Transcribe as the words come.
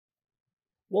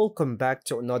Welcome back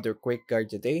to another quick guide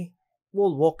today.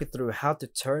 We'll walk you through how to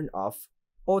turn off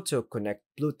Auto Connect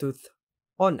Bluetooth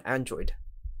on Android.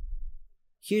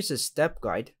 Here's a step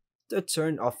guide to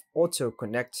turn off Auto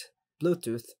Connect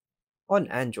Bluetooth on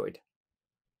Android.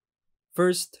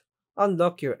 First,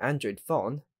 unlock your Android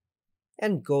phone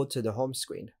and go to the home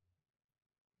screen.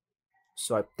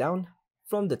 Swipe down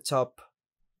from the top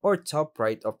or top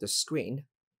right of the screen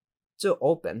to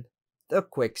open the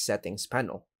Quick Settings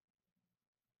panel.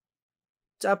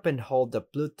 Tap and hold the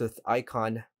Bluetooth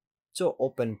icon to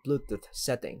open Bluetooth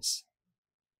settings.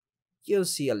 You'll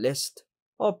see a list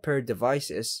of paired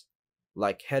devices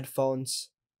like headphones,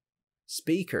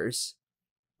 speakers,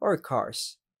 or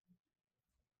cars.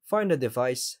 Find a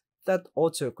device that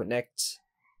auto connects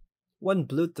when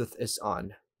Bluetooth is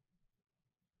on.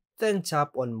 Then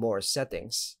tap on More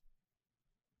Settings.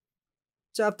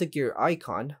 Tap the gear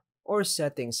icon or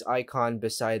settings icon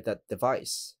beside that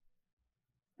device.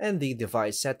 And the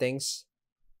device settings,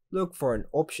 look for an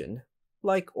option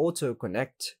like Auto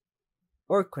Connect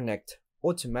or Connect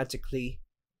Automatically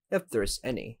if there's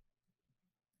any.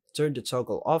 Turn the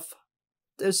toggle off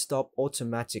to stop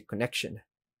automatic connection.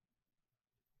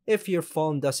 If your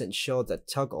phone doesn't show that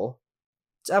toggle,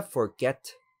 tap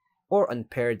Forget or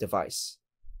Unpair device.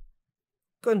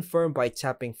 Confirm by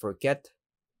tapping Forget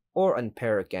or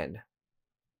Unpair again.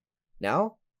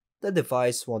 Now, the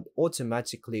device won't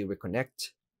automatically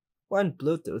reconnect when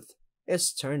Bluetooth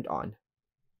is turned on.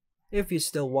 If you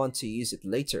still want to use it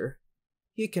later,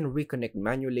 you can reconnect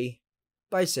manually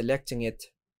by selecting it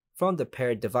from the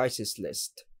paired devices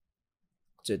list.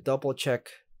 To double check,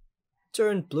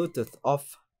 turn Bluetooth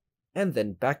off and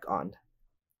then back on.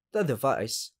 The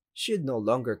device should no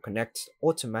longer connect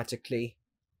automatically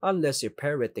unless you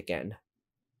pair it again.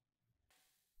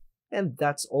 And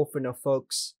that's all for now,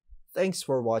 folks. Thanks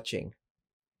for watching.